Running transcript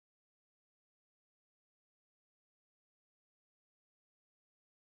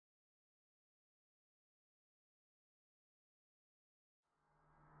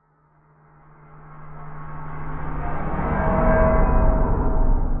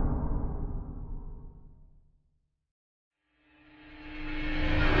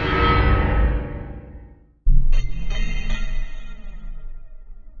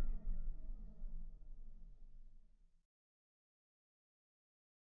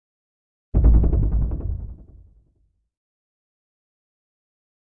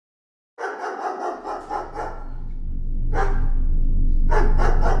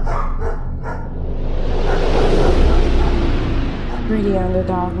Gritty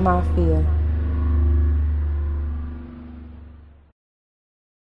Underdog Mafia.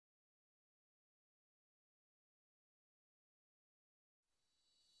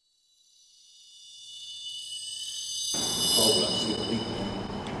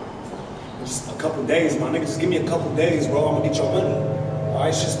 Just a couple days, my nigga. Just give me a couple days, bro. I'm gonna get your money. All right,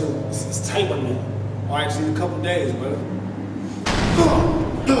 it's just it's tight with me. All right, just need a couple days, bro.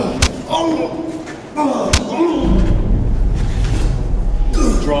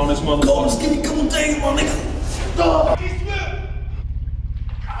 Draw on this motherfucker. Go, just give me a couple days, my nigga.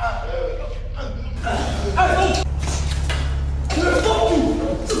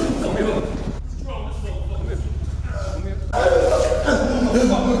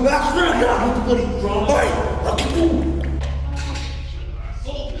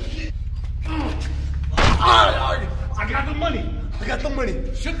 I got the money. I got the money.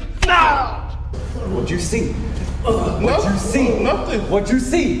 Shut the fuck up. What'd you see? What'd you see? Nothing. What'd you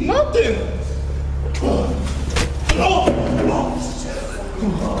see? Nothing.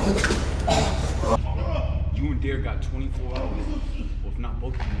 You and Derek got 24 hours. Well, if not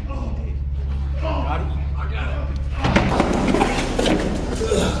both of you, you're dead. Got it? I got it.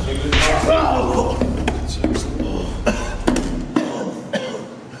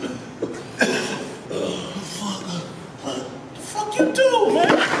 Fuck you do,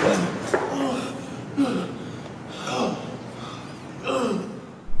 man?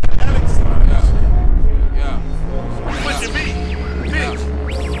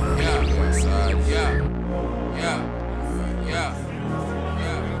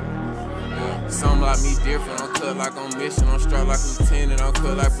 Something like me different, I'm cut like I'm missing, I'm strapped like lieutenant, I'm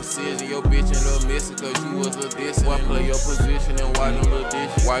cut like precision. Your bitch ain't little missing, cause you was a dissin'. Why play your position and why them little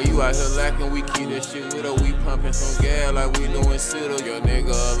dishes? Why you out here lacking, we keep that shit with her. We pumping some gas like we doing Citto. Your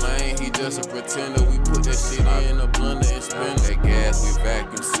nigga a lame, he just a pretender. We put that shit in the blender and spin that gas, we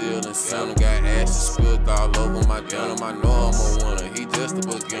vacuum seal and sell him. Got ashes spilled all over my denim, I know I'm a winner, he just a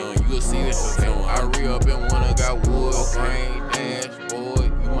beginner. You'll see that shit film. I re-up in winter, got wood, grain, dashboard.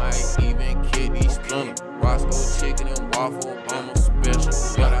 You might even kick these splinters. Roscoe chicken and waffle, Obama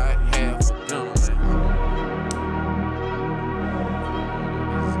special. What I have for dinner,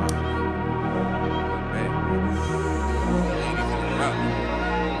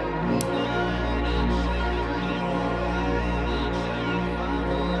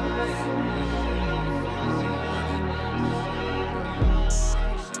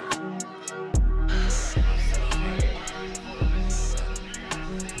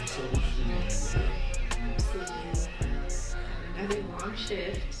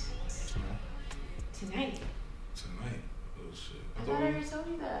 shift tonight. Tonight? Oh shit. I thought I already told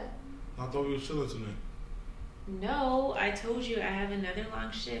you that. I thought we were chilling tonight. No, I told you I have another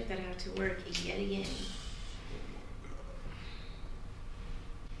long shift that I have to work yet again.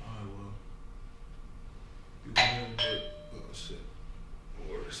 Alright, well. You can have it, but oh shit.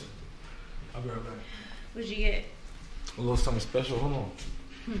 I'll order something. I'll be right back. What'd you get? A little something special, hold on.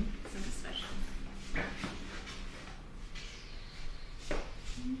 Something special.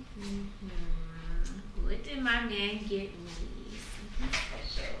 What did my man get me? Something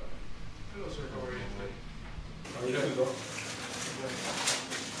special. Hello, sir. How are you? Are you ready to go?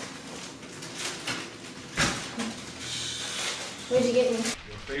 What'd you get me?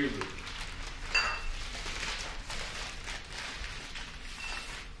 Your favorite.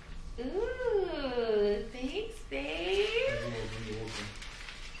 Ooh, thanks, babe.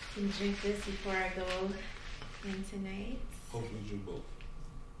 Can drink this before I go in tonight. Hopefully drink both.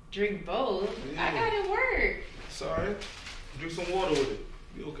 Drink both? Yeah. I gotta work. It's alright. Drink some water with it.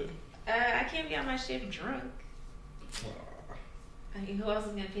 Be okay. I can't be on my shift drunk. I mean, who else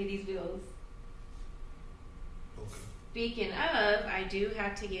is gonna pay these bills? Okay. Speaking of, I do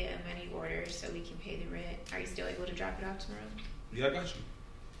have to get a money order so we can pay the rent. Are you still able to drop it off tomorrow? Yeah, I got you.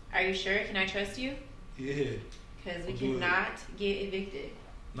 Are you sure? Can I trust you? Yeah. Because we We'll do it. cannot get evicted.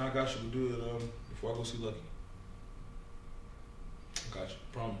 No, I got you. We'll do it before I go see Lucky. I got you.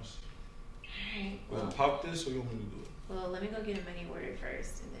 Promise. Alright. You want to pop this or you want me to do it? Well, let me go get a money order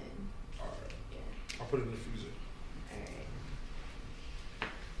first and then, Alright. yeah. I'll put it in the freezer.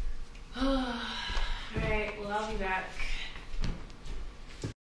 Alright. Alright, well, I'll be back.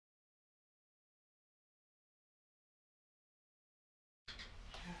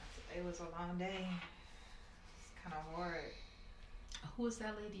 It was a long day. It's kind of hard. Who was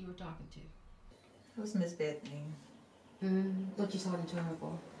that lady you were talking to? It was Miss Bethany. What you talking to her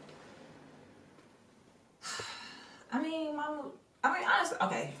for? Honestly,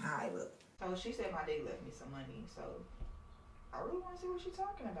 okay, alright, look. So she said my dad left me some money, so I really want to see what she's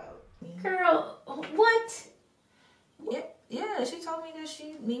talking about. Girl, what? Yeah, she told me that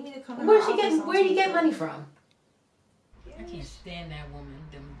she need me to come. Where do you get money from? I can't stand that woman.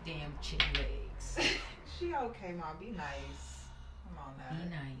 Them damn chick legs. She okay, Mom. Be nice. Come on now. Be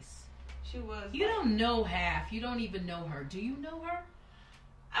nice. She was. You don't know half. You don't even know her. Do you know her?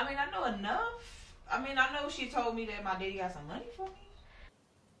 I mean, I know enough. I mean, I know she told me that my daddy got some money for me.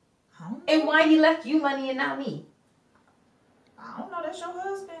 I don't know. And why he left you money and not me? I don't know. That's your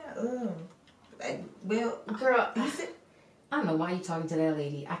husband. Well, Girl, he said, I don't know why you talking to that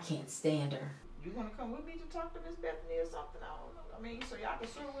lady. I can't stand her. you want to come with me to talk to Miss Bethany or something? I don't know. I mean, so y'all can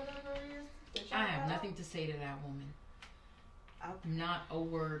sort whatever it is. That y'all I have got. nothing to say to that woman. Okay. Not a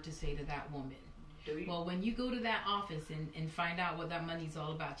word to say to that woman. Do you? Well, when you go to that office and find out what that money's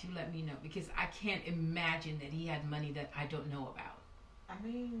all about, you let me know. Because I can't imagine that he had money that I don't know about. I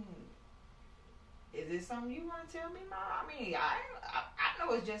mean, is it something you want to tell me, Ma? I mean, I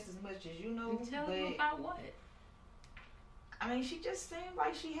know it's just as much as you know. Tell but, you about what? I mean, she just seemed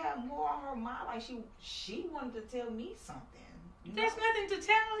like she had more on her mind. Like she wanted to tell me something. You There's know? nothing to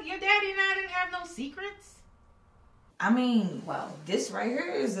tell. Your daddy and I didn't have no secrets. I mean, well, this right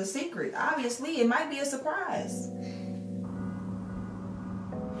here is a secret. Obviously, it might be a surprise.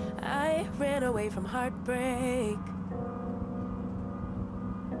 I ran away from heartbreak.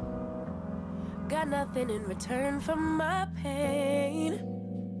 Got nothing in return for my pain.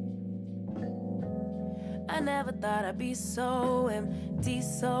 I never thought I'd be so empty,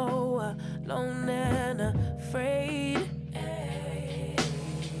 so alone and afraid.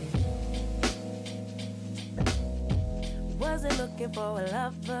 Wasn't looking for a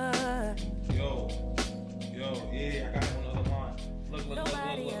lover. Yo, yeah, I got him on the other line. Look. We're gonna put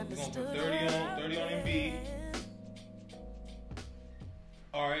 30 on MB.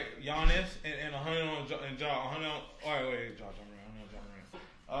 All right, Giannis and 100 on Ja. 100 on. All right, wait, Ja.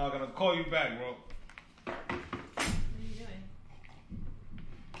 I gotta call you back, bro. What are you doing?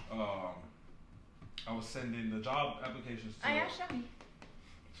 I was sending the job applications to. Oh yeah, show me.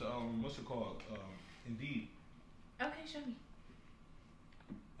 So what's it called? Indeed. Okay, show me.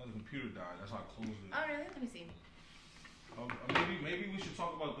 Oh, the computer died. That's why I closed it. Oh really? Let me see. Maybe we should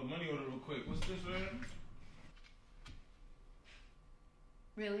talk about the money order real quick. What's this, man?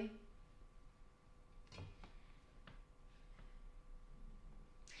 Really?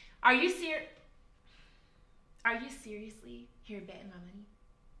 Are you seriously here betting my money?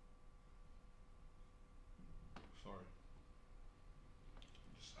 Sorry.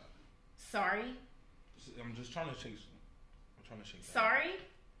 Sorry? I'm just trying to shake. I'm trying to shake. Sorry?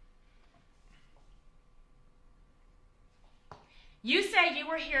 You said you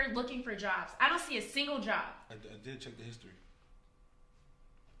were here looking for jobs. I don't see a single job. I did check the history.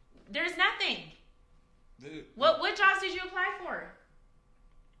 There's nothing. What jobs did you apply for?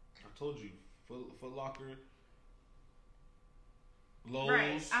 I told you. Foot Locker. Lowe's.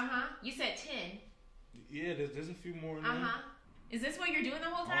 Right. You said 10. Yeah, there's a few more in there. Is this what you're doing the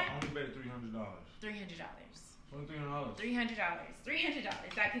whole time? I only bet $300. $300. Only $300.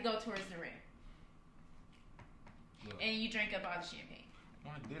 $300. That could go towards the rent. Look. And you drank up all the champagne.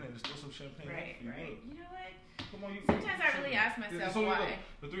 No, I didn't. There's still some champagne. Right. Look. You know what? Come on, Sometimes I really ask myself why.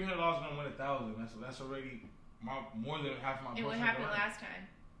 The $300 gonna win $1,000. That's already more than half my. And what happened last time?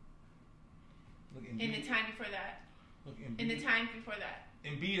 Look, and the time before that. Look, and the time before that.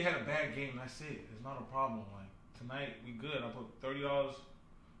 Embiid had a bad game. That's it. It's not a problem. Like tonight, we good. I put $30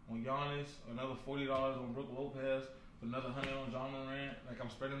 on Giannis, another $40 on Brook Lopez, another $100 on John Morant. Like I'm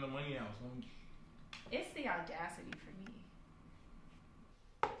spreading the money out. So it's the audacity for me.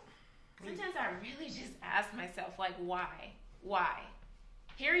 Sometimes I really just ask myself, like, why? Why?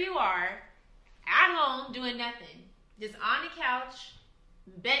 Here you are, at home, doing nothing. Just on the couch,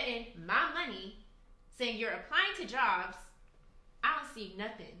 betting my money, saying you're applying to jobs. I don't see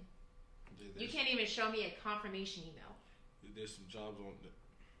nothing. You can't even show me a confirmation email. There's some jobs on.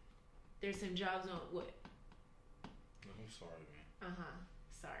 There's some jobs on what? I'm sorry, man.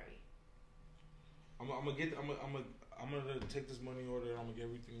 Sorry. I'm gonna take this money order and I'm gonna get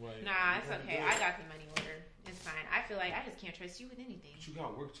everything right. Nah, it's okay. I got the money order. It's fine. I feel like I just can't trust you with anything. But you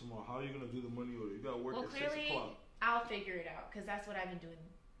got work tomorrow. How are you gonna do the money order? You got work at 6 clearly, o'clock. I'll figure it out because that's what I've been doing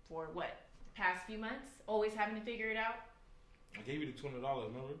for past few months. Always having to figure it out. I gave you the $200.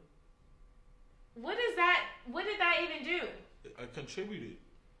 Remember? What is that? What did that even do? I contributed.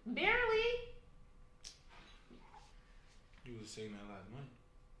 Barely. You were saying that last night.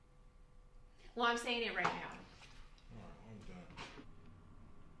 Well, I'm saying it right now. Alright, I'm done.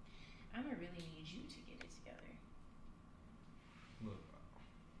 I'm gonna really need you to get it together. Look,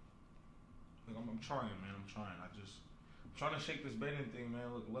 I'm trying, man. I'm trying. I'm trying to shake this betting thing,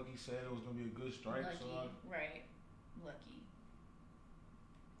 man. Look, Lucky said it was gonna be a good strike. Lucky, so right. Lucky.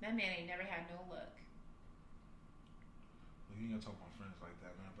 That man ain't never had no luck. Well, you ain't gonna talk to my friends like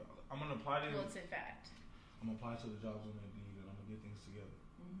that, man. But I'm gonna apply to. Well, it's a fact. I'm gonna apply to the jobs on Indeed, and I'm gonna get things together.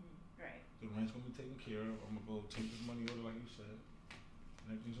 Right. The rent's gonna be taken care of. I'm gonna go take this money over, like you said,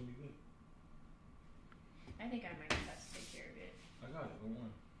 and everything's gonna be good. I think I might just have to take care of it. I got it. Don't worry.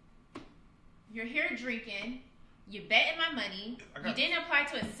 You're here drinking. You betting my money. You didn't apply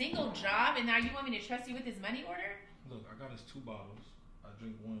to a single job, and now you want me to trust you with this money order? Look, I got us 2 bottles. I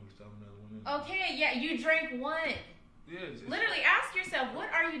drink one. We still have another one in. Okay, yeah, you drank one. Yeah. Literally, ask yourself,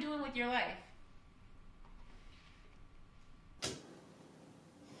 what are you doing with your life?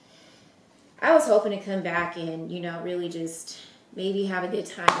 I was hoping to come back and, you know, really just maybe have a good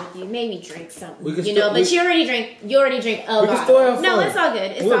time with you, maybe drink something, you know. But you already drink a bottle. No, it's all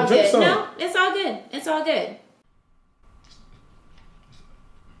good. It's all good. No, it's all good. It's all good.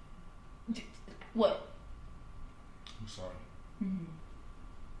 What? I'm sorry.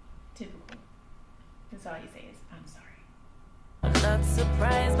 Typical. That's all you say is, I'm sorry. I'm not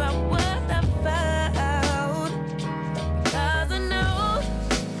surprised by what I found, because I know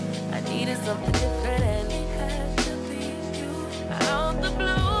I needed something different, and it had to be you. Out the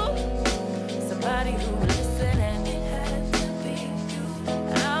blue, somebody who would listen, and it had to be you.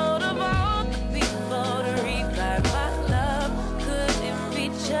 Out of all the people to revive my love, couldn't be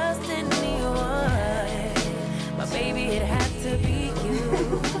just anyone. My baby, it had to be you.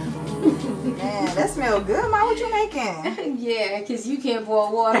 Man, that smells good, Ma. What you making? Yeah, because you can't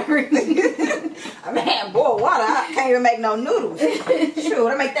boil water. I mean, boil water. I can't even make no noodles. Shoot,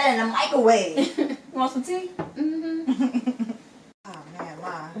 I make that in the microwave. You want some tea? Mm-hmm. Oh, man,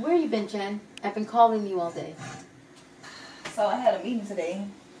 Ma. Where you been, Jen? I've been calling you all day. So I had a meeting today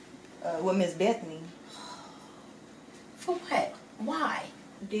with Miss Bethany. For what? Why?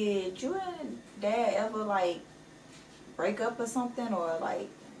 Did you and Dad ever, like, break up or something? Or, like,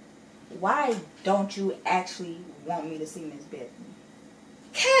 why don't you actually want me to see Miss Bethany?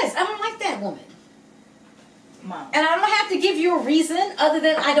 Because I don't like that woman. Mom. And I don't have to give you a reason other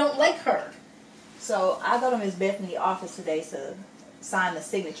than I don't like her. So I go to Miss Bethany's office today to sign the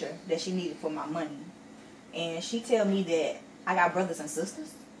signature that she needed for my money. And she tell me that I got brothers and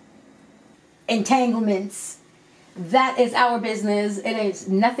sisters. Entanglements. That is our business. It is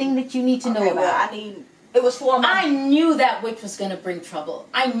nothing that you need to know about. Well, it was for my... I knew that witch was going to bring trouble.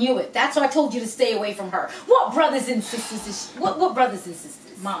 I knew it. That's why I told you to stay away from her. What brothers and sisters is she? What brothers and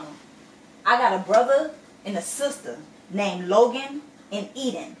sisters? Mama, I got a brother and a sister named Logan and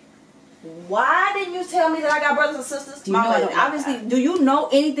Eden. Why didn't you tell me that I got brothers and sisters? Do you know I don't know obviously, that? do you know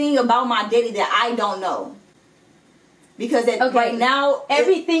anything about my daddy that I don't know? Because right now...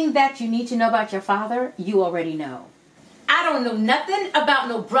 Everything that you need to know about your father, you already know. I don't know nothing about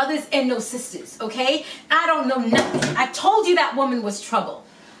no brothers and no sisters, okay? I don't know nothing. I told you that woman was trouble,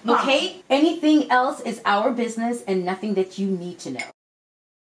 okay? Mama. Anything else is our business and nothing that you need to know.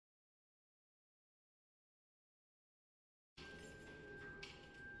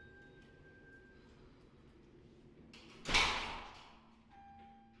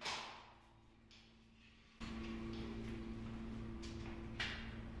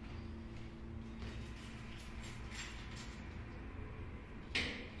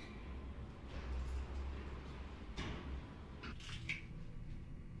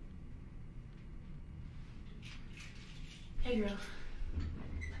 Hey, girl.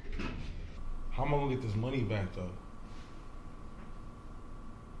 How am I gonna get this money back, though?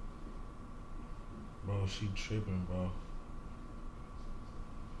 Bro, she tripping, bro.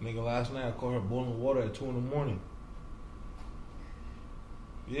 Nigga, last night I caught her boiling water at 2 in the morning.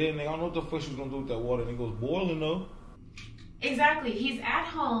 Yeah, nigga, I don't know what the fuck she was gonna do with that water. Nigga, it was boiling, though. Exactly. He's at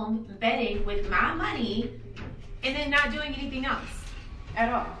home betting with my money and then not doing anything else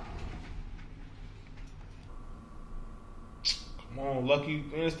at all. Come on, Lucky.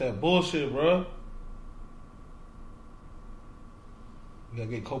 Man, it's that bullshit, bro. We gotta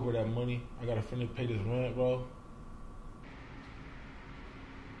get Kobra that money. I gotta finish pay this rent, bro.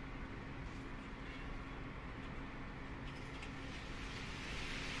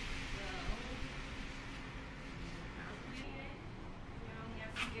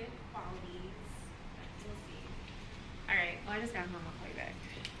 Alright, well I just got home. I'll call you back.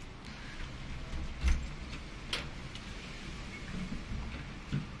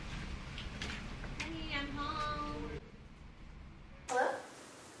 Honey, I'm home. Hello?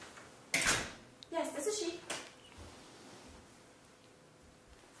 Yes, this is she.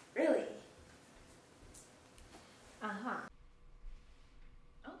 Really? Uh-huh.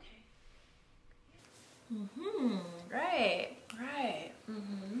 Okay. Mm-hmm. Right. Right.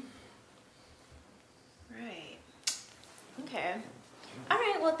 Mm-hmm. Right.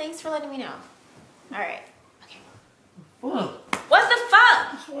 well, thanks for letting me know. All right. Okay. What? What the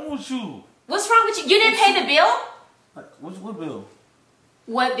fuck? What's wrong with you? What's wrong with you? You didn't pay the bill? What bill?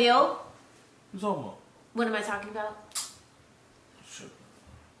 What bill? What you talking about? What am I talking about? Sure.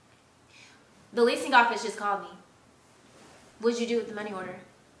 The leasing office just called me. What'd you do with the money order?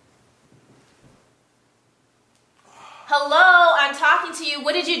 Hello, I'm talking to you.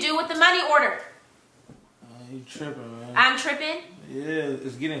 What did you do with the money order? You tripping, man. I'm tripping? Yeah,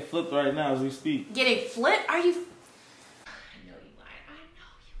 it's getting flipped right now as we speak. Getting flipped? Are you... I know you lied. I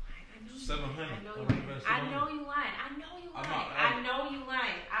know you lied. 700. I know you lied. I know you lied. I know you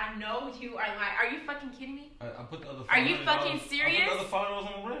lied. I know you are lying. Are you fucking kidding me? I put the other. Are you fucking serious? I put the other $5 on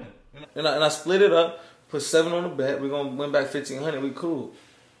the rent. And I split it up, put 7 on the bet. We're gonna win back 1,500. We cool.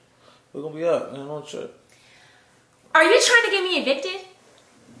 We're gonna be up, man. Don't trip. Are you trying to get me evicted?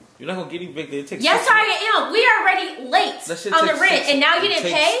 You're not gonna get evicted. It takes. Yes, I am. We are already late on the rent, and now you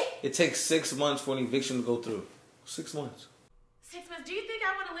didn't pay. It takes 6 months for an eviction to go through. 6 months. 6 months. Do you think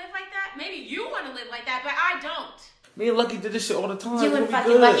I want to live like that? Maybe you want to live like that, but I don't. Me and Lucky did this shit all the time. You and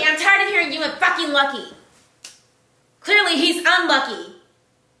fucking Lucky. I'm tired of hearing you and fucking Lucky. Clearly, he's unlucky.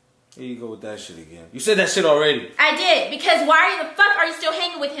 Here you go with that shit again. You said that shit already. I did, because why the fuck are you still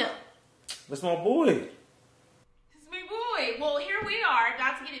hanging with him? That's my boy. It's my boy. Well, here we are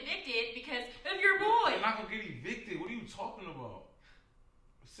about to get evicted because of your boy. I'm not gonna get evicted. What are you talking about?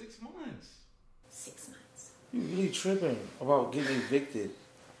 6 months. 6 months. You really tripping about getting evicted.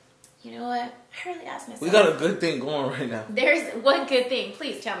 You know what? I really asked myself. We got a good thing going right now. There's one good thing.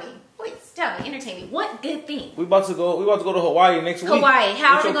 Please tell me. Please tell me. Entertain me. What good thing? We about to go to Hawaii next week. Hawaii.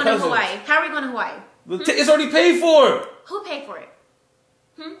 How are we going to Hawaii? How are we going to Hawaii? It's already paid for. Who paid for it?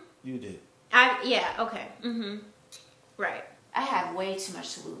 You did. Yeah, okay. Right. I have way too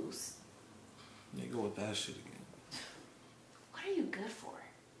much to lose. You go with that shit again. What are you good for?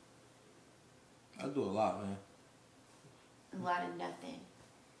 I do a lot, man. A lot of nothing.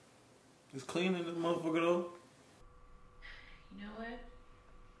 It's clean in this motherfucker though. You know what?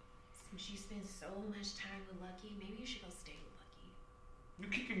 Since you spend so much time with Lucky, maybe you should go stay with Lucky. You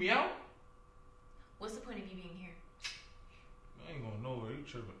kicking me out? What's the point of you being here? I ain't going nowhere. You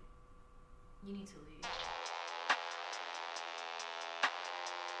tripping. You need to leave.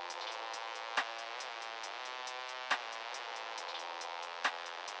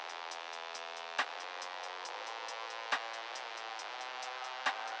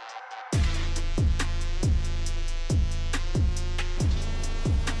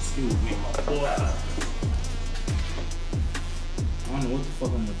 Excuse me, my boy. I don't know what the fuck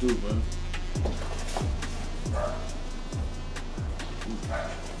I'm gonna do, bro.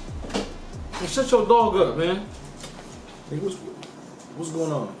 Hey, shut your dog up, man. Nigga, what's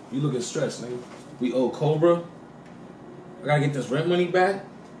going on? You looking stressed, nigga. We owe Kobra. I gotta get this rent money back.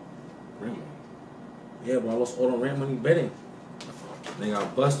 Rent money? Yeah, bro. I lost all the rent money betting. They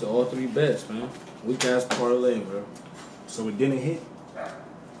got busted all 3 bets, man. Weak ass parlay, bro. So it didn't hit?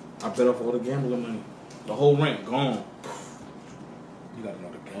 I bet off all the gambling money. The whole rent gone. You gotta know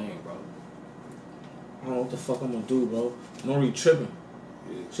the game, bro. I don't know what the fuck I'm gonna do, bro. Nori tripping.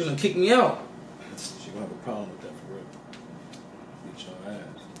 Yeah. She done kick me out. She gonna have a problem with that for real. Get your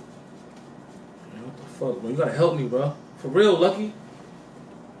ass. Man, what the fuck, bro? You gotta help me, bro. For real, Lucky.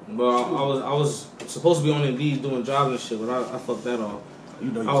 Bro, I was supposed to be on Indeed doing jobs and shit, but I fucked that off. You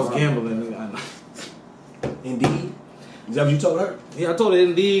know I was gambling, nigga. I know. Indeed? Is that what you told her? Yeah, I told her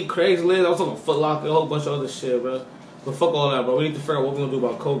Indeed, Craigslist. I was talking Foot Locker, a whole bunch of other shit, bro. But fuck all that, bro. We need to figure out what we're gonna do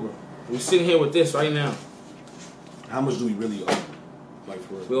about Kobra. We sitting here with this right now. How much do we really owe? Like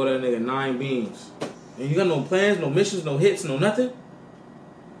for real? We owe that nigga 9 beans. And you got no plans, no missions, no hits, no nothing?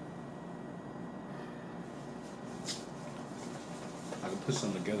 I can put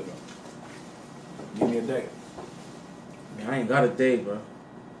something together though. Give me a day. Man, I ain't got a day, bro.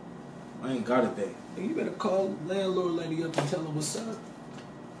 I ain't got a day. Hey, you better call landlord lady up and tell her what's up. You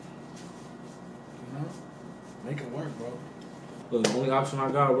know? Make it work, bro. Look, the only option I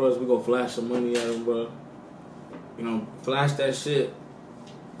got, bro, is we go flash some money at him, bro. You know, flash that shit.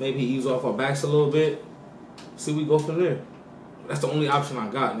 Maybe ease off our backs a little bit. See, we go from there. That's the only option I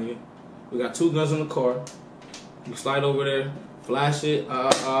got, nigga. We got 2 guns in the car. You slide over there, flash it,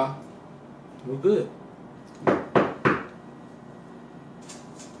 we're good.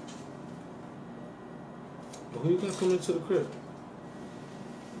 Who you got coming into the crib?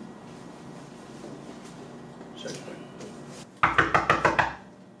 Check it.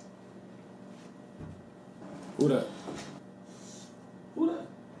 Who that? Who that?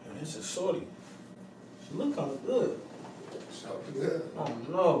 Man, this is Shorty. She look kind of good. Shorty good. Oh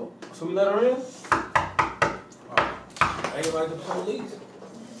no. So we let her in? I ain't like the police.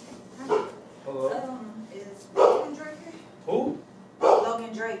 Hello. Is Logan Drake here? Who?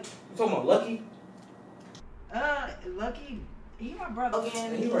 Logan Drake. You talking about Lucky? Lucky, he my brother.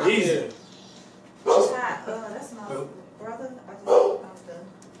 Logan. He right here. Hi, that's my brother. I just found the.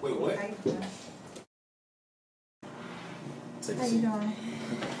 Wait, what? How you doing? Take How a you seat. doing?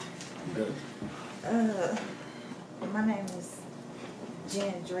 Good. My name is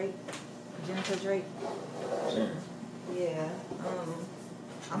Jen Drake. Jennifer Drake. Jen. Yeah.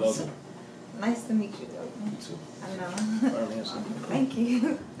 I'm Logan. Nice to meet you, Logan. Me too. I know. Thank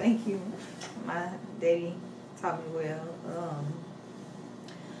you. Thank you. My daddy taught me well.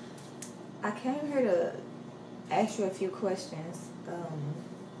 I came here to ask you a few questions.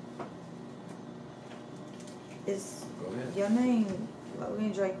 Is Go ahead. your name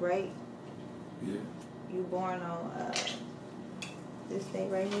Logan Drake, right? Yeah. You born on this day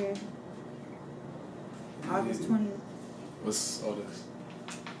right here? August 20th. What's all this?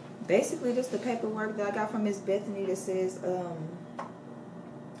 Basically, just the paperwork that I got from Miss Bethany that says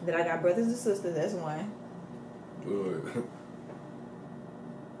that I got brothers and sisters. That's one. Wait.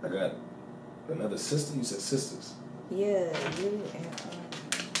 I got another sister. You said sisters. Yeah, you and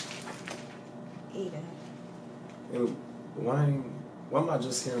Eden. And why am I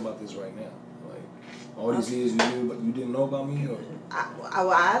just hearing about this right now? Like all these years you didn't know about me, or?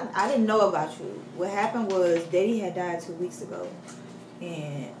 I didn't know about you. What happened was Daddy had died 2 weeks ago,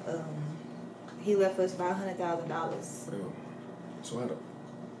 and he left us $500,000. So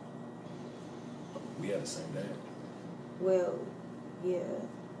we had the same dad. Well, yeah.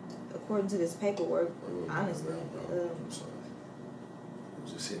 According to this paperwork, honestly. I'm sorry. It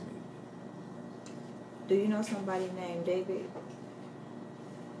just hit me. Do you know somebody named David?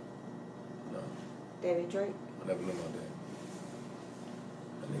 No. David Drake? I never knew my dad.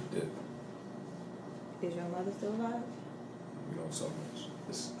 I think did. Is your mother still alive? You know so much.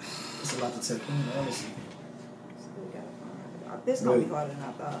 It's a lot to take in, honestly. So we gotta find out. This gonna be harder than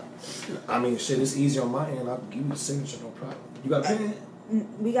I thought. I mean, shit, it's easy on my end. I'll give you the signature, no problem. You got a pen?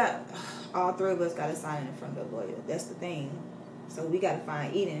 We got, all three of us gotta sign in front of the lawyer. That's the thing. So we gotta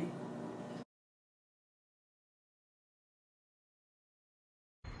find Eden.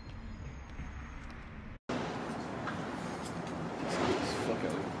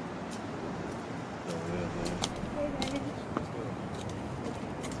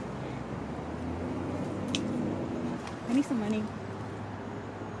 I need some money.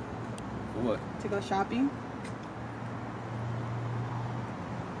 For what? To go shopping.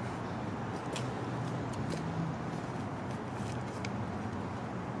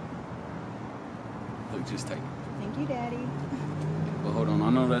 Look, just take it. Thank you, Daddy. But hold on, I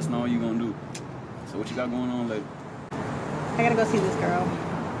know that's not all you gonna do. So what you got going on later? I gotta go see this girl.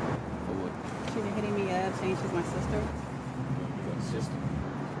 For what? She's been hitting me up saying she's my sister. You got a sister.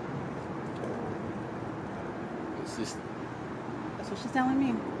 Your sister. That's what she's telling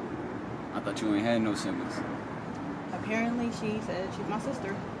me. I thought you ain't had no siblings. Apparently, she said she's my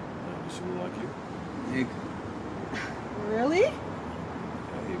sister. Does she look like you? Nigga. Really? Hey,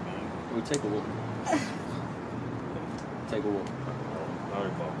 man. We'll take a walk. Take a walk.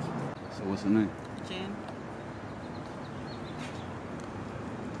 So what's her name? Jen.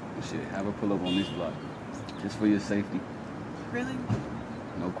 Well, shit, have her pull up on this block. Just for your safety. Really?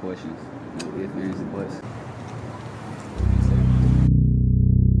 No questions. No ifs, ands, and buts.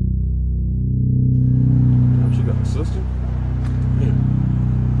 She got a sister? Yeah.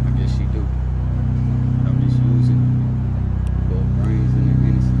 I guess she do. I'm just using for her brains and her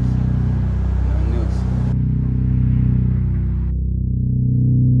innocence. Nothing else.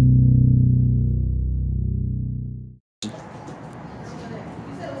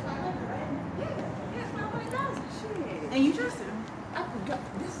 And you trust him?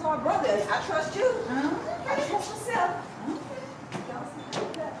 This is our brother. I trust you. I trust myself.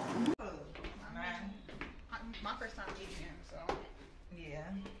 My first time meeting him, so.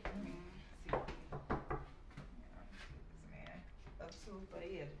 Yeah. Man, up to, but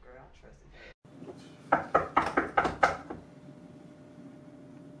he is a girl. I trust his.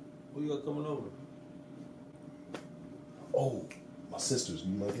 Who you got coming over? Oh, my sisters.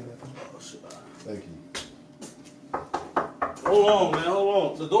 You like that? Oh, shit. Thank you. Hold on, man. Hold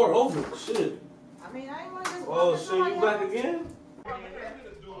on. The door open. Shit. I mean, I ain't want to just. Oh, shit. You back again?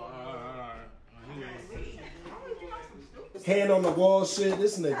 Hand on the wall, shit.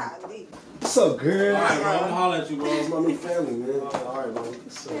 This nigga. What's up, girl? All right, bro. I'm gonna holler at you, bro. It's my new family, man. All right, bro.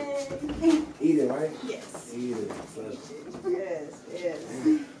 What's up? Eden, right? Yes. Eden. Pleasure. Yes.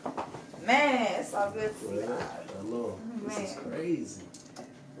 Man, it's all good to see you. I know. This is crazy.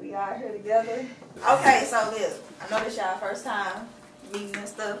 We out here together. Okay, so listen. I know this y'all first time meeting and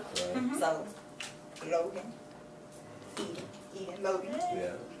stuff. Right. So, Logan. Eden, Logan.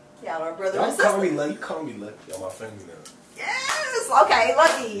 Yeah. Y'all are brother Y'all and sister. call me Lucky. You call me Lucky. Y'all my family now. Yes. Okay,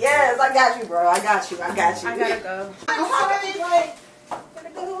 Lucky. Yes, I got you, bro. I got you. I gotta go. I'm sorry. Gotta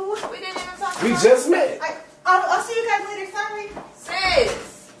go. We didn't even talk. We just met. I'll see you guys later. Sorry.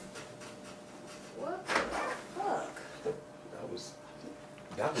 Sis. What the fuck?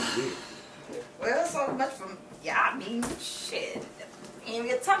 That was weird. Well, so much from, yeah, I mean, shit. Ain't even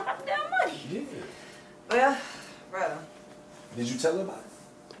get to talk about the damn money. Yeah. Well, bro. Did you tell her about it?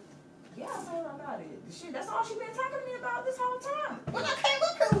 Yeah, I told her about it. The shit, that's all she been talking to me about this whole time. When I came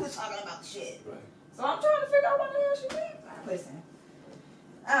up here, we was talking about the shit. Right. So I'm trying to figure out what the hell she did. Listen,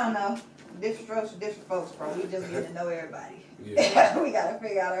 I don't know. Different strokes for different folks, bro. We just get to know everybody. Yeah. We gotta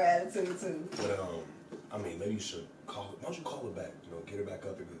figure out her attitude, too. But, I mean, maybe you should call her. Why don't you call her back? You know, get her back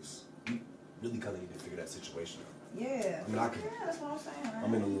up because we really kind of need to figure that situation out. Yeah. I mean, I can. Yeah, that's what I'm saying. Right?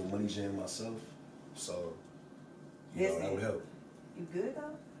 I'm in a little money jam myself, so you know that would help. You good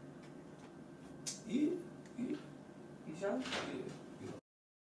though? Yeah. You sure? Yeah.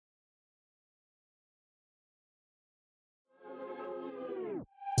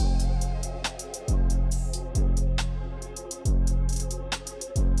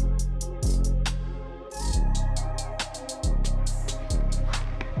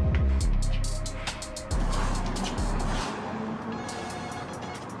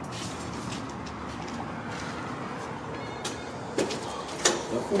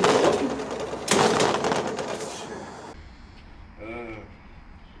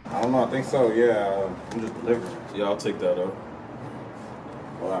 I don't know. I think so. Yeah, I'm just delivering. Yeah, I'll take that up.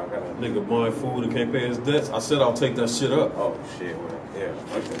 Well, I got a Nigga buying food and can't pay his debts. I said I'll take that shit up. Oh shit. Well, yeah.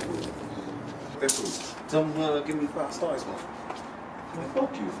 Fuck that food. That food. Tell him give me 5 stars, man. Man,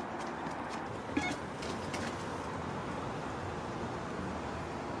 fuck you.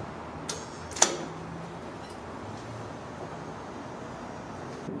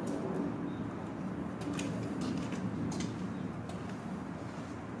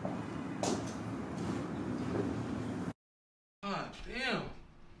 God damn.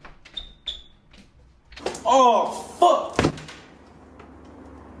 Oh, fuck!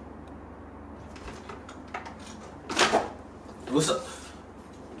 What's up?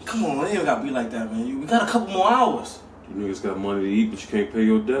 Come on, it ain't gotta be like that, man. We got a couple more hours. You niggas got money to eat, but you can't pay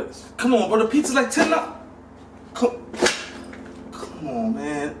your debts. Come on, bro. The pizza's like $10. Come on,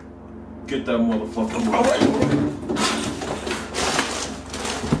 man. Get that motherfucker. All right.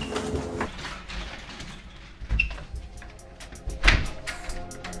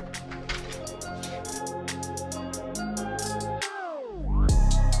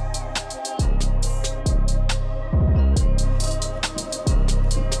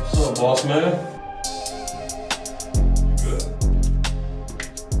 What's up, boss man? Good.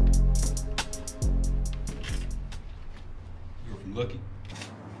 You're from Lucky?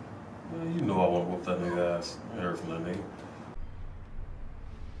 Man, you know I want to whoop that nigga ass. I heard from that nigga.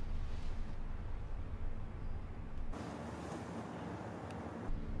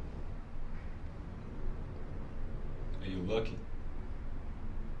 Hey, you Lucky?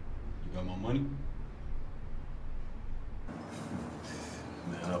 You got my money?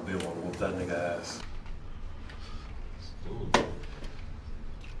 Man, I've been wanting to whoop that nigga ass. Let's do it.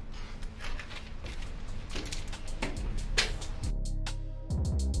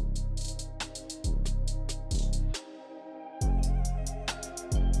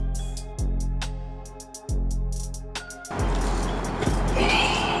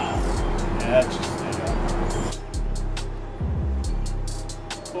 Yeah, that's just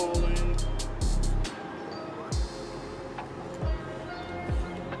Bowling.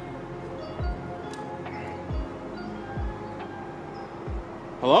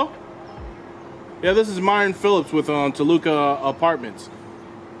 Hello? Yeah, this is Myron Phillips with Toluca Apartments.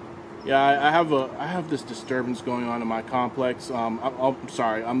 Yeah, I have this disturbance going on in my complex. I'm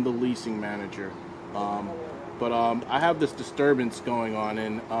sorry, I'm the leasing manager. But I have this disturbance going on,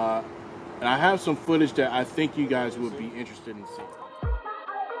 and I have some footage that I think you guys would be interested in seeing.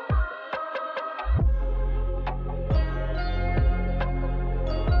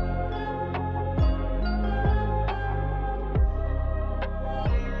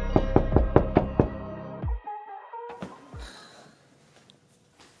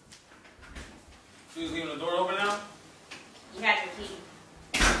 You was leaving the door open now? You had your key.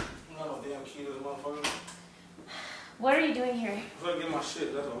 I don't have no damn key to this motherfucker. What are you doing here? I'm trying to get my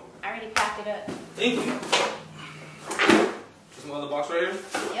shit, that's all. I already packed it up. Thank you. There's my other box right here?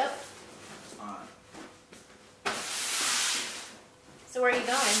 Yep. Alright. So where are you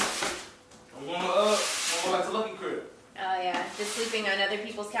going? I'm going back to Lucky crib. Oh yeah, just sleeping on other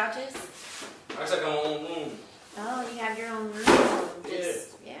people's couches? I got my own room. Oh, you have your own room.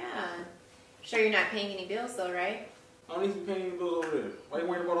 Yeah. Sure you're not paying any bills though, right? I don't need to be paying any bills over there. Why are you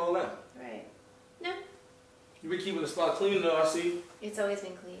worried about all that? Right. No. You been keeping the spot clean though, I see. It's always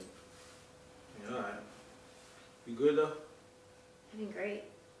been clean. Yeah, alright. You good though? I've been great.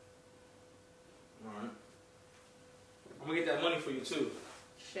 Alright. I'm gonna get that money for you too.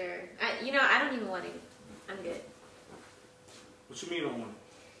 Sure. I don't even want it. I'm good. What you mean on one?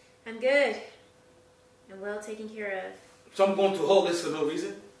 I'm good. I'm well taken care of. So I'm going through all this for no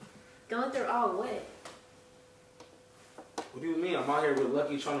reason? Going through all what? What do you mean? I'm out here with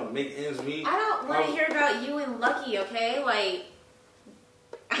Lucky trying to make ends meet. I don't want to hear about you and Lucky, okay? Like,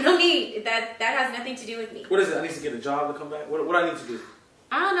 I don't need that. That has nothing to do with me. What is it? I need to get a job to come back? What I need to do?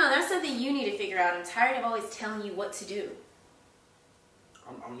 I don't know. That's something you need to figure out. I'm tired of always telling you what to do.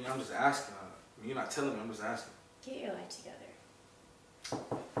 I'm just asking. You're not telling me. I'm just asking. Get your life together.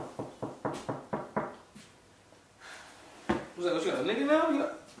 What's that? What, you got a nigga now?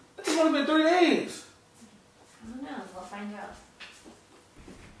 It's only been 3 days. I don't know. We'll find out.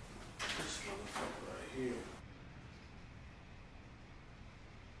 This motherfucker right here.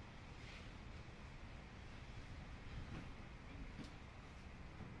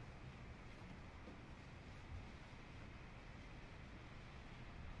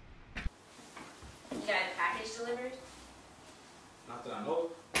 You got a package delivered? Not that I know.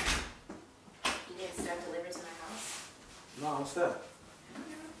 You get stuff delivered to my house? No, what's that?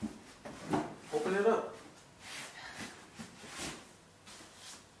 Open it up.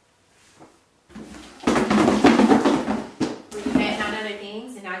 Were you betting on other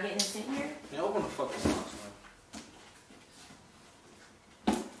things and not getting it sent here? Yeah, open the fucking box,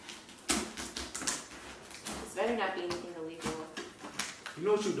 man. This better not be anything illegal. You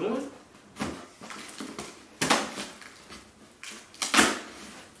know what you're doing?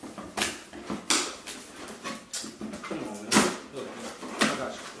 Come on, man. Look, I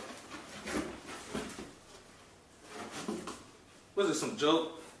got you. What is this, some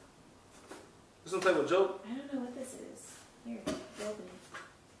joke? This some type of joke? I don't know what this is. Here, open it.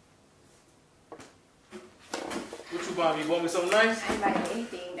 What you buy me? You bought me something nice? I didn't buy you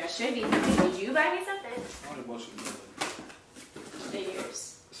anything. That should be something. Did you buy me something? I only bought you nothing.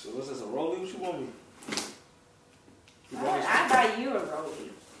 Figures. So what's this, a rollie? What you want me? You Why bought me would I something? buy you a rollie?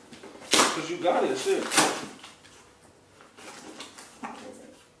 Cause you got it, shit.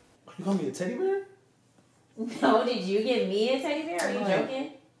 You got me a teddy bear? No, did you give me a teddy bear? Are you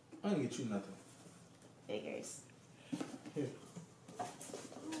joking? I didn't get you nothing. Figures. Here.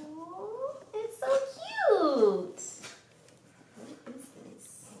 Ooh, it's so cute. What is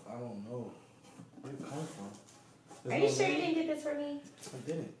this? I don't know. Where did it come from? Are you sure you didn't get this for me? I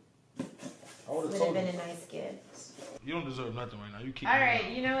didn't. I would Would have have told been you. a nice gift. You don't deserve nothing right now. You keep. All right,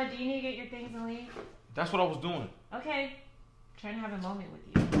 you know what? Do you need to get your things and leave? That's what I was doing. Okay. Trying to have a moment with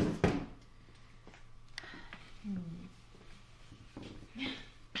you.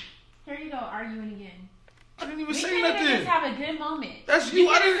 Here you go, arguing again. I didn't even We say can't nothing. even just have a good moment. That's you.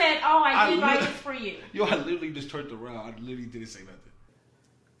 I could have didn't. said, "Oh, I did buy lit- this for you." Yo, I literally just turned around. I literally didn't say nothing.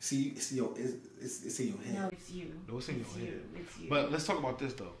 See, it's in your head. No, it's you. No, it's in your head. It's you. But let's talk about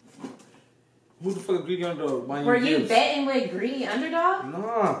this though. Who the fuck is Greedy Underdog buying Were you you gifts? betting with Greedy Underdog?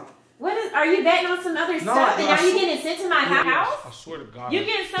 Nah. What is? Are you betting on some other stuff? And no, now you getting it sent to my house? I swear to God. You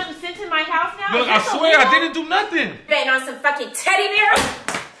getting something sent to my house now? Look, Is I that swear I illegal? didn't do nothing. Betting on some fucking teddy bear?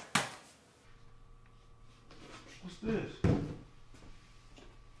 What's this?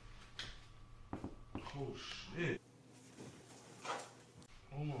 Oh shit.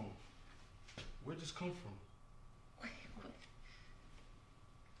 Hold on. Where'd this come from?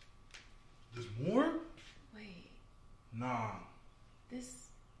 There's more? Wait, Nah. this.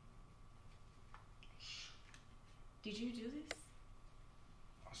 Did you do this?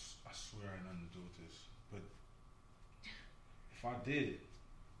 I swear I had nothing to do with this. But if I did,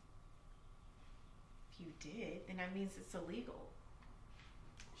 If you did, then that means it's illegal.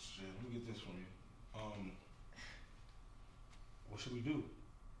 shit, let me get this from you. What should we do?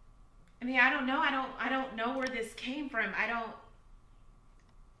 I mean, I don't know. I don't know where this came from. I don't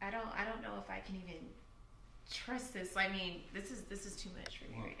know if I can even trust this. I mean, this is too much for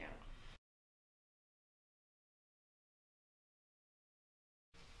me right now.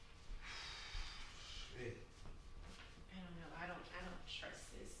 Shit. I don't know. I don't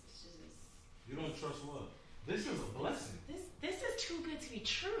trust this. It's just You don't trust what? This is a blessing. this is too good to be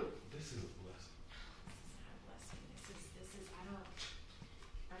true. This is a blessing. This is not a blessing. This is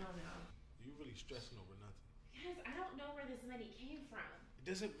I don't know. You really stressing over nothing. Because I don't know where this money came from. It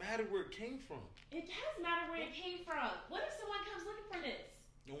doesn't matter where it came from. It does matter where it came from. What if someone comes looking for this?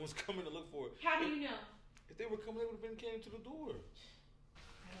 No one's coming to look for it. How do you know? If they were coming, they would have came to the door.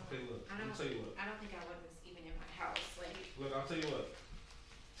 Okay, look. Let me tell you what. I don't think I want this even in my house. Like, look, I'll tell you what.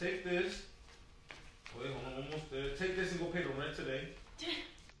 Take this. Wait, hold on, almost there. Take this and go pay the rent today.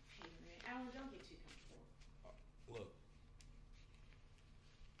 Alan, don't get too comfortable. Look.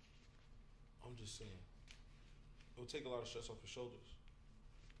 I'm just saying. It'll take a lot of stress off your shoulders.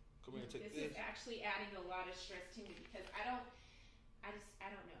 Come here and take this. This is actually adding a lot of stress to me because I don't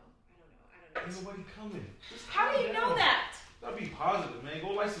know. Ain't nobody coming. Just How do you know that? Gotta be positive, man.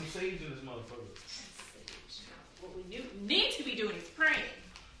 Go light some sage in this motherfucker. What we need to be doing is praying.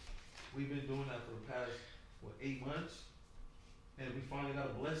 We've been doing that for the past, 8 months? And we finally got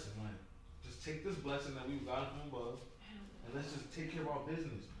a blessing. Like, just take this blessing that we've gotten from above and let's just take care of our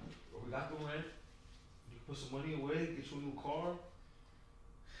business. We got the rent. You can put some money away, get you a new car.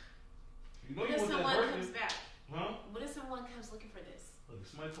 You know What you if want that someone burger. comes back? Huh? What if someone comes looking for this? Look, if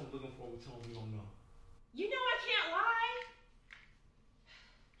somebody comes looking for it, we tell them we don't know. You know I can't lie.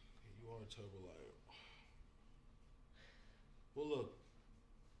 You are a terrible liar. Well, look.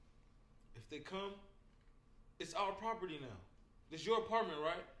 If they come, it's our property now. It's your apartment,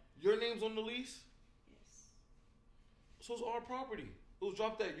 right? Your name's on the lease? Yes. So it's our property. It was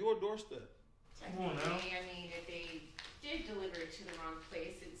dropped at your doorstep. Come on now. I mean, if they did deliver it to the wrong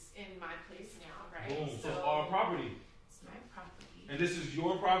place, it's in my place now, right? Boom. So it's our property. It's my property. And this is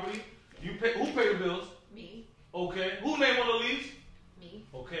your property? You pay. Who pay the bills? Me. Okay. Who name on the lease? Me.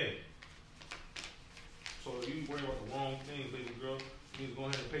 Okay. So you worry about the wrong things, baby girl. You need to go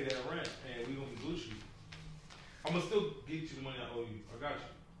ahead and pay that rent, and we gonna be Gucci. I'm gonna still get you the money I owe you. I got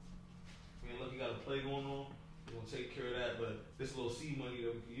you. I mean, look, you got a play going on. We're gonna take care of that, but this little seed money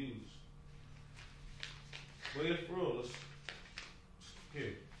that we can use. But yeah, for real, let's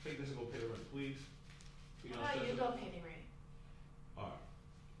here. Take this and go pay the rent, please. How about you go pay the rent? All right.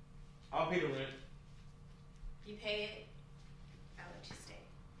 I'll pay the rent. You pay it, I'll let you stay.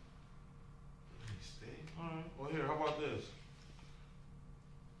 Stay. All right. Well, here. How about this?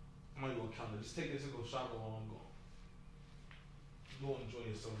 I'm not even gonna count it. Just take this and go shopping while I'm gone. Go enjoy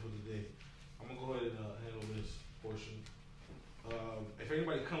yourself for the day. I'm gonna go ahead and handle this portion. If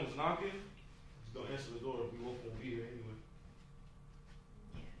anybody comes knocking, just don't answer the door. We both won't be here anyway.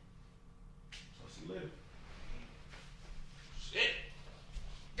 Yeah. So I'll see you later. Shit.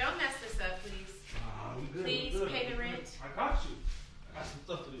 Don't mess this up, please. We good. Please we good. pay the rent. I got you. I got some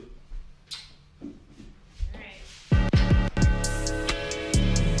stuff to do. All right.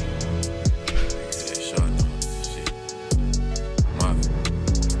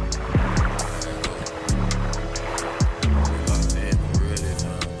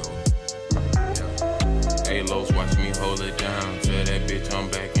 Watch me hold it down. Tell that bitch I'm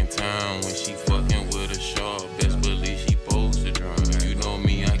back in town. When she fucking with a shark, best believe she supposed to drown. You know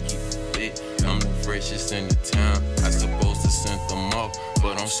me, I keep it lit. I'm the freshest in the town. I supposed to send them off,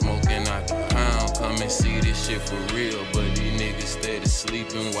 but I'm smoking out the pound. Come and see this shit for real, but these niggas steady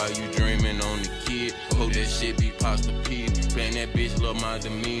sleeping while you dreaming on the kid. Hope that shit be pasta P. Playing that bitch love my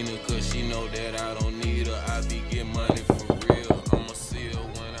demeanor, cause she know that I don't need her. I be getting money for real. I'ma see her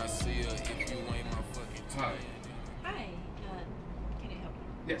when I see her. If you ain't my fucking type. Hi. Can I help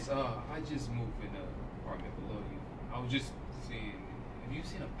you? Yes, I just moved in the apartment below you. I was just seeing, have you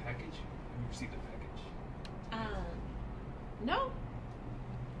seen a package? Have you received a package? No.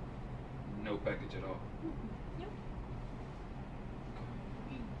 No package at all? No.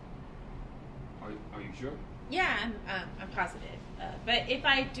 Are you sure? Yeah, I'm positive. But if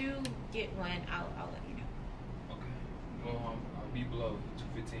I do get one, I'll let you know. Okay. Well, I'll be below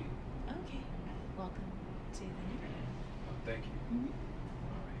 215. Okay. Welcome to the neighborhood. Thank you. Mm-hmm.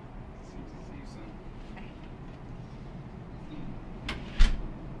 All right. See you soon. All right.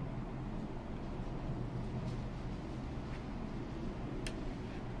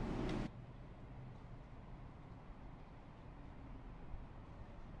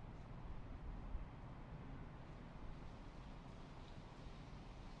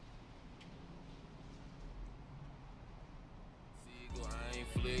 I ain't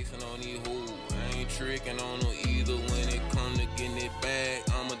flexing on these hoes. I ain't tricking on them either. When it come to getting it back,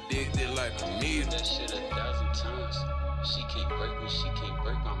 I'm addicted like a needle. That shit 1,000 times. She can't break me, she can't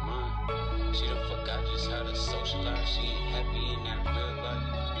break my mind. She done forgot just how to socialize. She ain't happy in that real life.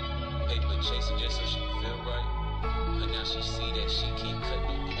 Paper chasing just so she feel right. But now she see that she can't cut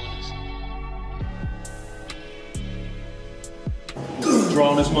no corners.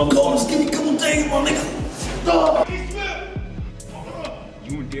 Drawing this motherfucker. Just give me a couple days, my nigga.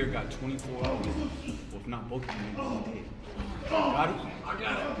 You and Derek got 24 hours. Well, if not both of you, dead. Got it? I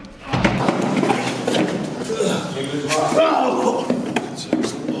got it.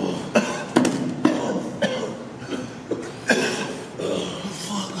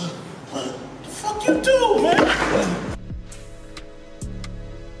 Fuck you do, man?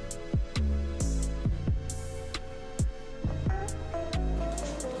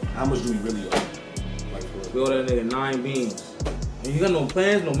 How much do we really owe? Like, We owe that nigga 9 beans. And you got no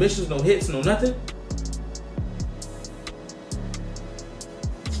plans, no missions, no hits, no nothing?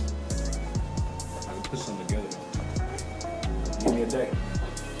 I can put something together. Give me a day.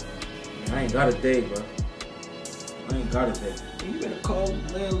 Man, I ain't got a day, bro. I ain't got a day. You better call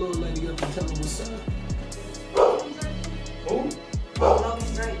the landlord lady up and tell her what's up. Who?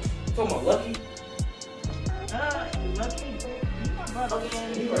 Logan Drake. You talking about Lucky? Lucky. You my brother.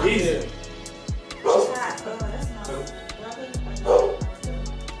 He's here. That's not.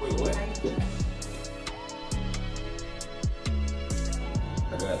 Wait, what?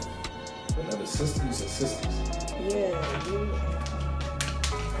 I got another sister. You said sisters. Yeah, you.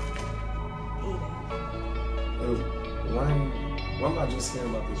 Why am I just hearing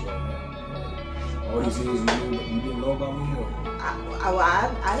about this right now? All these years you didn't know about me? Or?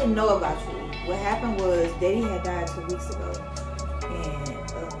 I didn't know about you. What happened was Daddy had died 2 weeks ago, and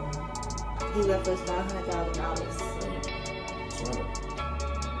he left us $500,000.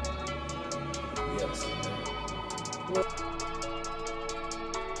 Yes.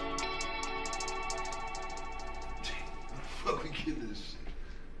 Fuck, we get this shit.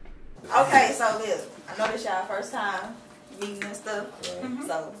 Okay, so look, I know this y'all first time meeting and stuff. Right.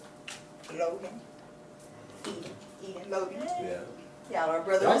 So Logan, Eden, Logan. Yeah. Y'all are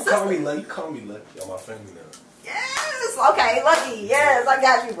brother Y'all and sister. call me Lucky. You call me Lucky. Y'all my family now. Yes. Okay, Lucky. Yes, I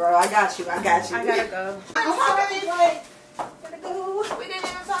got you, bro. I got you. I got you. I gotta go. Gotta go. We didn't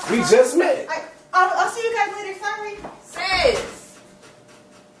even talk. We just met. I'll see you guys later. Sorry. Sis.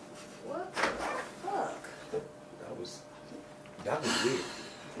 What the fuck? That was weird.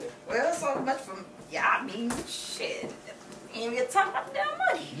 Well, so much from yeah. I mean, shit. Ain't even talk about the damn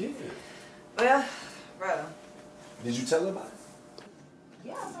money. Yeah. Well, bro. Did you tell her about it?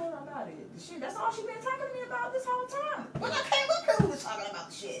 Yeah, I told her about it. Shit, that's all she been talking to me about this whole time. When I came up here, we was talking about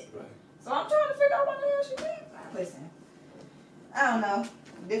the shit. Right. So I'm trying to figure out what the hell she did. Listen, I don't know.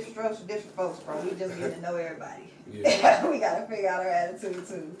 Different strokes for different folks, bro. We just getting to know everybody. Yeah. We gotta figure out her attitude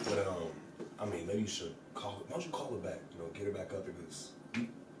too. But I mean, maybe you should call her. Why don't you call her back? You know, get her back up because we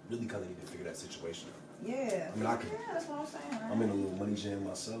really kind of need to figure that situation out. Yeah. I mean, I can. Yeah, that's what I'm saying. Right? I'm in a little money jam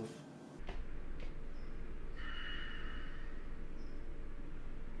myself.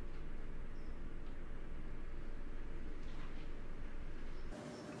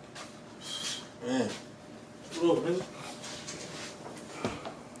 Man. What up, nigga?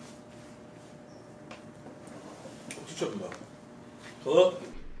 What you tripping about? Hello?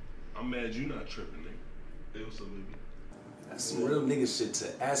 I'm mad you not tripping, nigga. Hey, what's up, baby? That's some real nigga shit to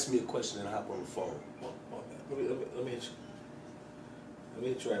ask me a question and hop on the phone. Let me hit you. Let me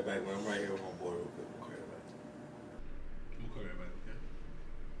hit you right back, man. I'm right here on board real quick. I'm gonna call you right back,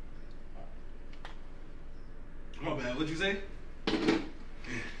 okay? My bad. What'd you say?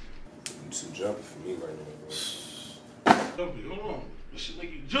 You too jumpy for me right now, bro. Jumpy, hold on. This shit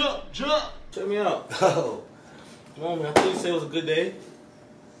make you jump. Check me out. Oh. Come on, man. I thought you said it was a good day.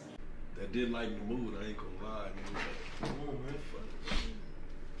 That did lighten the mood, I ain't gonna lie, nigga. Come on, man. Fuck.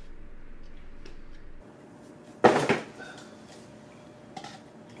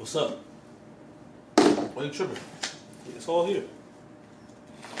 What's up? Why you tripping? It's all here.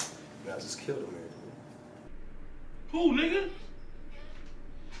 Man, I just killed a man. Who, nigga?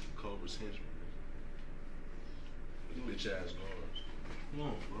 Kobra's henchman. Bitch ass guards. Come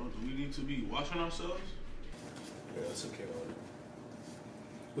on, bro. Do we need to be watching ourselves? Yeah, that's okay, all right.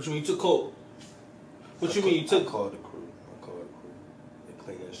 What you mean you took cold? What you mean you took? I called the crew. They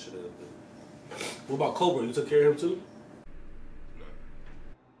cleaned that shit up. What about Kobra? You took care of him too?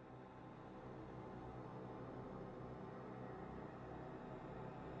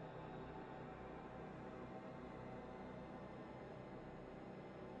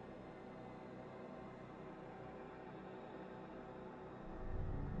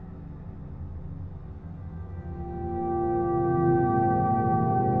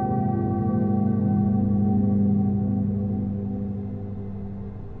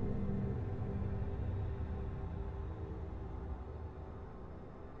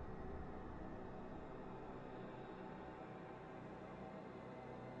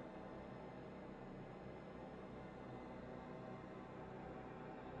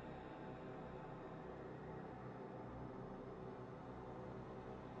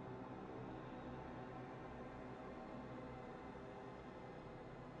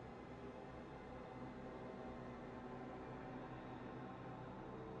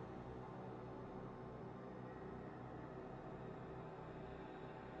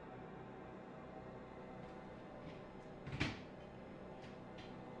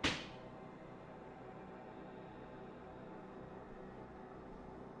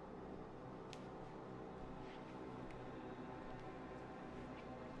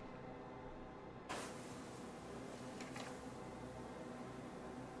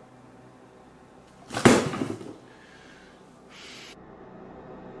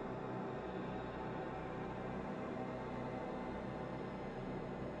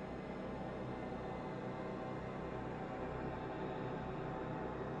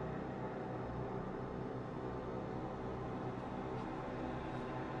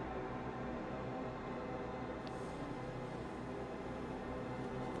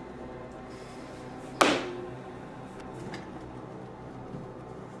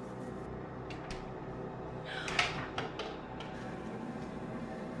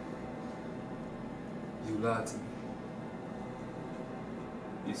 You lied to me.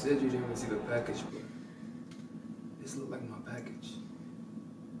 You said you didn't receive the package, but this looked like my package.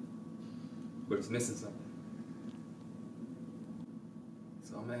 But it's missing something.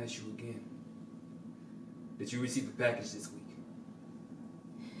 So I'm gonna ask you again. Did you receive the package this week?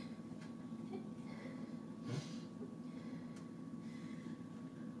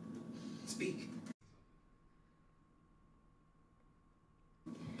 Speak.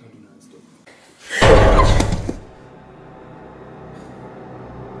 Don't do nothing stupid.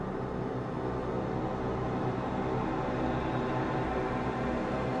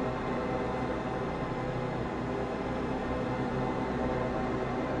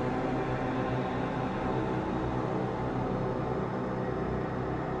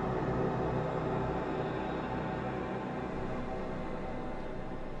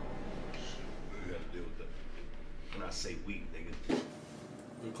 Say we, nigga.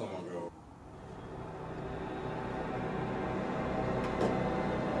 Come on, girl.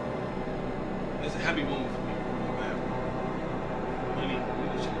 It's a happy moment for me, man. Money, man,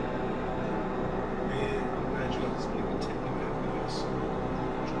 I'm glad you got this money to take me, man.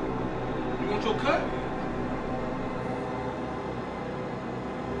 You want your cut?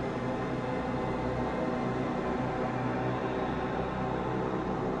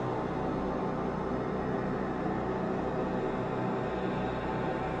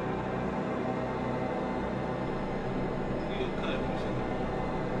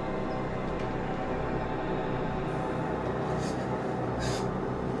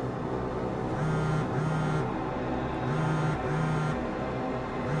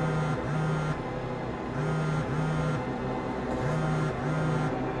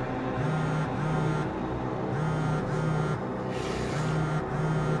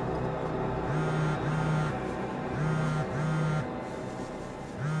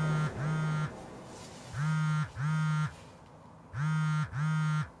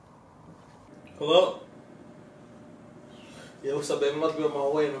 Hello? Yeah, what's up, baby? I'm about to be on my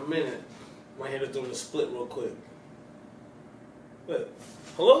way in a minute. I'm right here just doing a split real quick. Wait,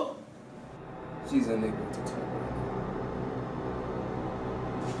 hello? She's unable to talk.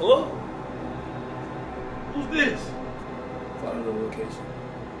 Hello? Who's this? Follow the location.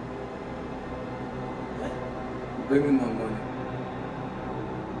 What? Bring me my money.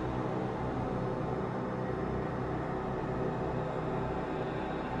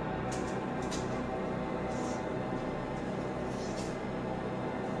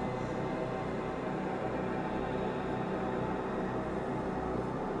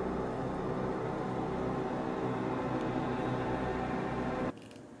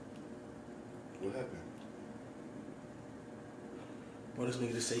 What happened? Bro, this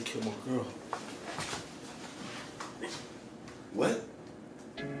nigga just say he killed my girl. What?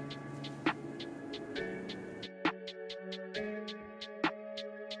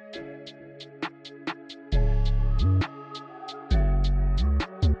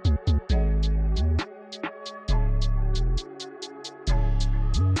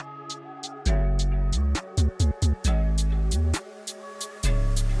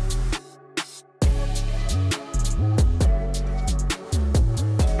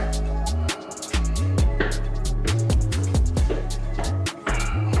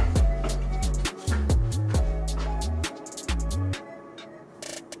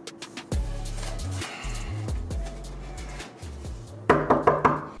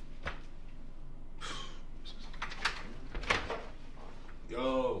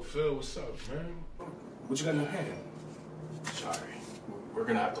 Phil, what's up, man? What you got in your hand? Sorry. We're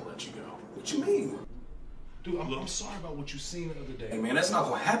gonna have to let you go. What you mean? Dude, I'm sorry about what you seen the other day. Hey, man, that's not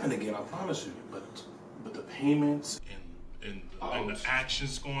gonna happen again, I promise you. But the payments and the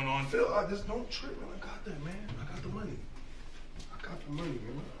actions going on. Phil, I just don't trip, man. I got that, man. I got the money. I got the money,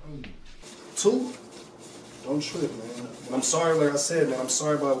 man. Two, don't trip, man. And I'm sorry, like I said, man. I'm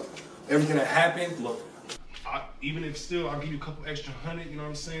sorry about everything that happened. Look, even if still, I'll give you a couple extra $100, you know what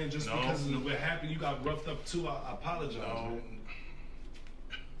I'm saying? Just because of what happened, you got roughed up too. I apologize, man.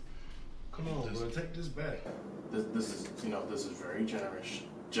 Come on, bro. Take this back. This is, this is very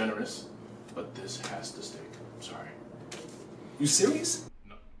generous, but this has to stick. I'm sorry. You serious?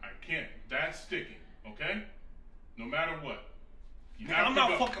 No, I can't. That's sticking, okay? No matter what. Nigga, I'm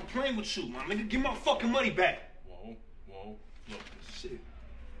not fucking playing with you, man. Nigga, give my fucking money back. Whoa. Look, shit.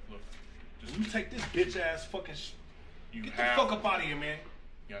 Look. Just you take this bitch ass fucking get the fuck up out of here, man.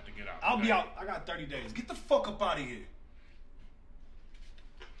 You have to get out. I'll be out. I got 30 days. Get the fuck up out of here.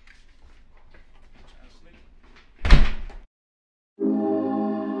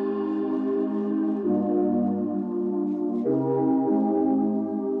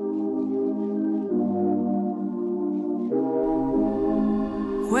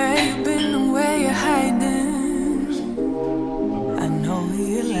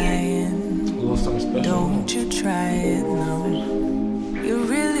 special. Don't you try it, no. You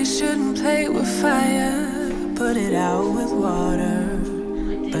really shouldn't play with fire. Put it out with water.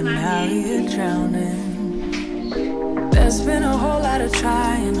 But now you're drowning. There's been a whole lot of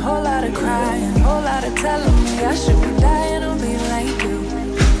trying, whole lot of crying, whole lot of telling me I should be dying or be like you.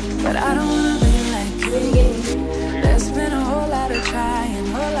 But I don't wanna be like you. There's been a whole lot of trying,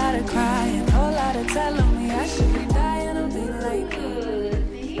 whole lot of crying, whole lot of telling me I should be dying or be like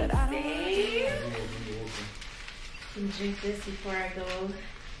you. But I don't wanna be like you. Can drink this before I go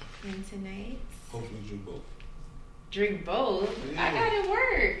in tonight. Hopefully drink both. Drink both? Yeah. I gotta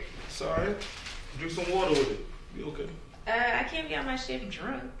work. It's alright. Drink some water with it. Be okay. I can't be on my shift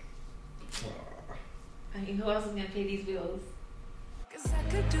drunk. I mean, who else is gonna pay these bills? Cause I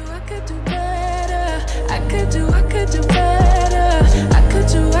could do better. I could do better. I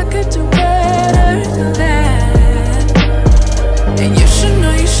could do better than that. And you should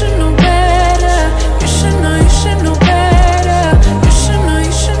know better. You should know better. You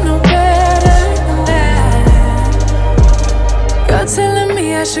should know better than that. You're telling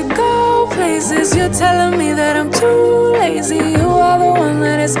me I should go places. You're telling me that I'm too lazy. You are the one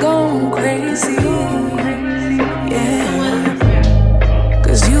that is going crazy. Yeah.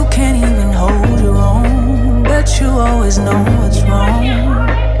 Cause you can't even hold your own. But you always know what's wrong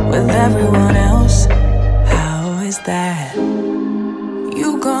with everyone else. How is that?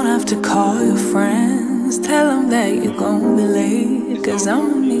 You gonna have to call your friends. Tell them that you're gonna be late. Cause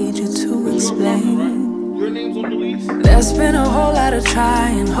I'ma need you to explain. There's been a whole lot of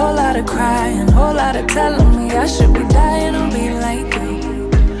trying, whole lot of crying, whole lot of telling me I should be dying or be like you.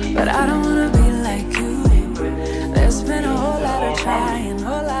 But I don't wanna be like you. There's been a whole lot of trying,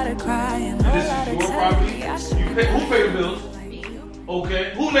 whole lot of crying, whole lot of telling me I should be Who paid the bills? Okay.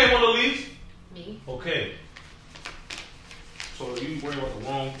 Who name on the lease? Me. Okay. So you worry about the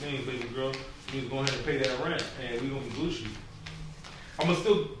wrong things, baby girl. You need to go ahead and pay that rent, and we gonna be Gucci. I'm gonna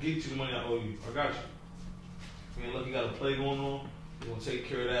still get you the money I owe you. I got you. I mean, look, you got a play going on. We're gonna take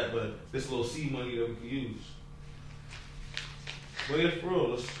care of that, but this little seed money that we can use. But yeah, for real,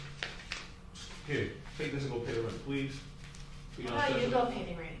 let's here. Take this and go pay the rent, please. How about you go pay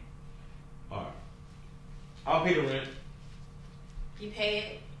the rent? Alright. I'll pay the rent. You pay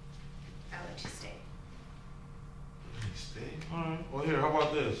it, I'll let you stay. Stay? Alright. Well, here, how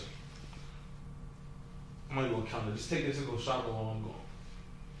about this? I'm not even gonna count it. Just take this and go shopping while I'm gone.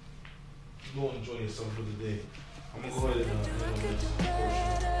 Go enjoy yourself for the day. I'm gonna go ahead and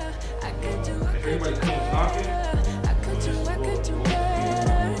if anybody comes knocking,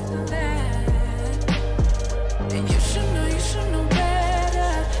 and you should know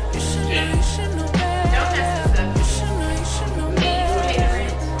better. You should know better. Don't mess this up. You should know better.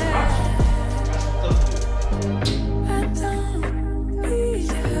 I don't need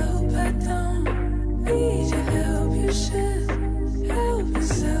your help. I don't need your help. You should help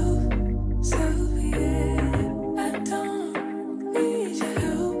yourself. Yeah. I don't need your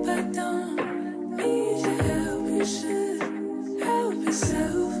help. I don't need your help. You should help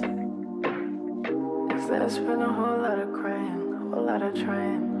yourself. There's been a whole lot of crying, whole lot of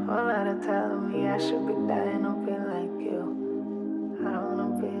trying, whole lot of telling me I should be dying or be like you. I don't wanna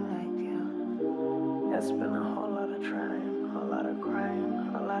be like you. There's been a whole lot of trying, whole lot of crying,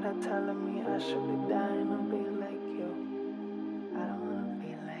 whole lot of telling me I should be dying or be like you. I don't wanna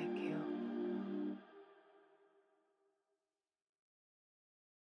be like you.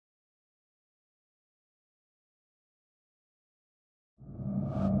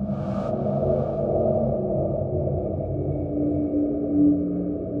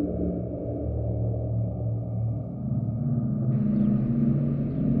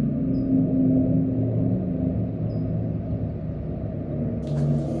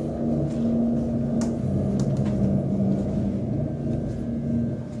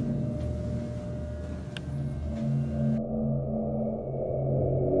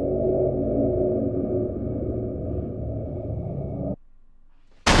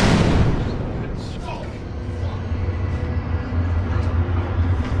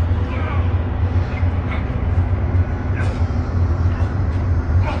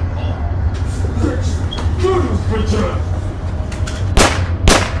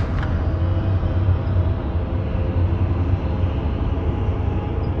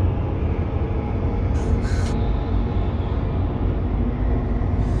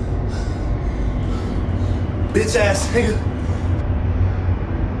 Bitch ass nigga.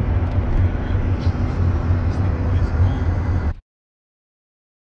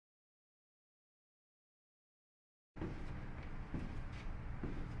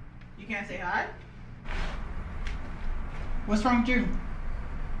 You can't say hi? What's wrong with you?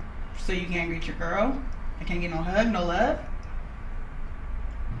 So you can't greet your girl? I can't get no hug, no love?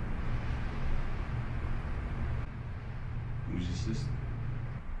 Who's your sister?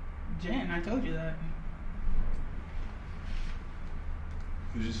 Jen, I told you that.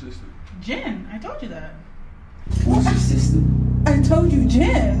 Who's your sister? Jen, I told you that. Who's your sister? I told you,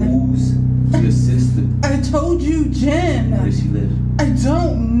 Jen. Who's your sister? I told you, Jen. Where she live? I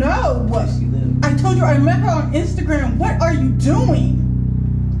don't know. Where she live? I told you I met her on Instagram. What are you doing?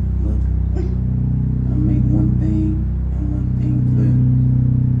 Look, I make one thing and one thing clear.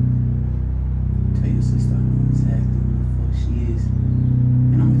 Tell your sister I know exactly who the fuck she is,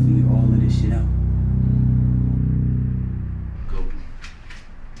 and I'm gonna figure all of this shit out. Go.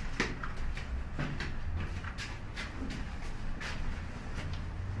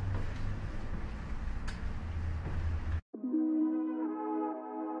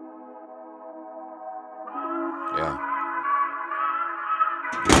 Yeah.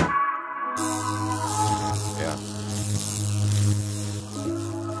 Yeah.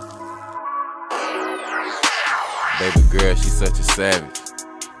 Baby girl, she's such a savage.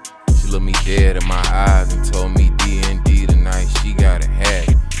 She looked me dead in my eyes and told me D&D tonight she gotta have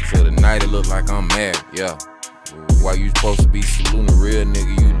it. So tonight it look like I'm mad, yeah. Why you supposed to be saluting a real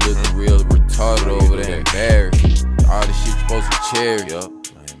nigga? You looking real retarded over there, embarrassed. All the shit you supposed to cherish, yeah.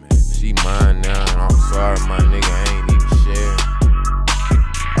 She mine now, and I'm sorry, my nigga, I ain't even sharing.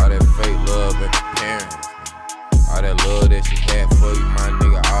 All that fake love at the parents. All that love that she had for you, my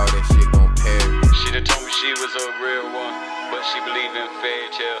nigga, all that shit gon' perish. She done told me she was a real one, but she believe in fairy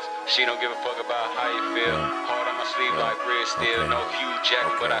tales. She don't give a fuck about how you feel. Hard on my sleeve like red steel. No Hugh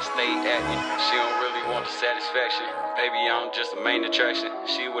Jackman, but I stayed acting. She don't really want the satisfaction. Baby, I'm just the main attraction.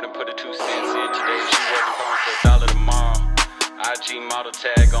 She wouldn't put a 2 cents in today. She wasn't promised $1 tomorrow. IG model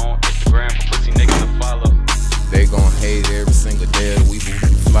tag on Instagram for pussy niggas to follow. They gon' hate every single day of the week, but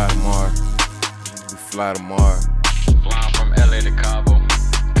we fly tomorrow. We fly tomorrow. Flying from LA to Cabo.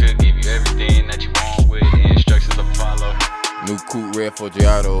 Could give you everything that you want with instructions to follow. New coupe red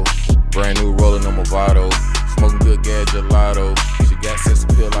Forgiato. Brand new rolling on Movado. Smoking good gas gelato. She got sex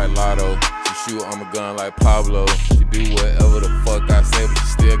appeal like Lotto. She shoot on a gun like Pablo. She do whatever the fuck I say, but she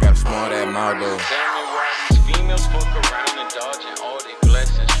still got a smart ass mouth though. Tell me why these females fuck around and dodging all their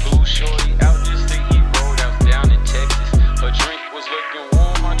blessings. Flew shorty out just to eat roadhouse down in Texas. Her drink was looking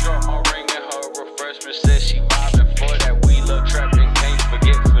warm. I dropped my ring and her refreshment. Said she vibing for that we love trapping. Can't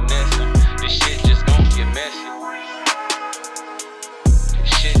forget finessing. This shit just gon' get messy.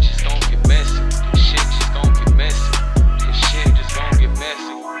 This shit just gon' get messy. This shit just gon' get messy. This shit just gon' get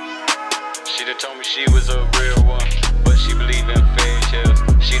messy. She done told me she was a real one, but she believe in fairy tales.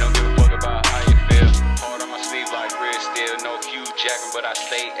 She don't give a fuck about how you feel. Hard on my sleeve like red steel. No Hugh Jackman, but I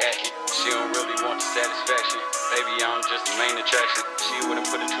stay acting. She don't really want the satisfaction. Baby, I'm just the main attraction. She wouldn't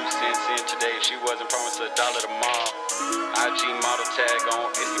put a 2 cents in today if she wasn't promised $1 tomorrow. IG model tag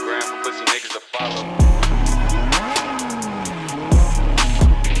on Instagram.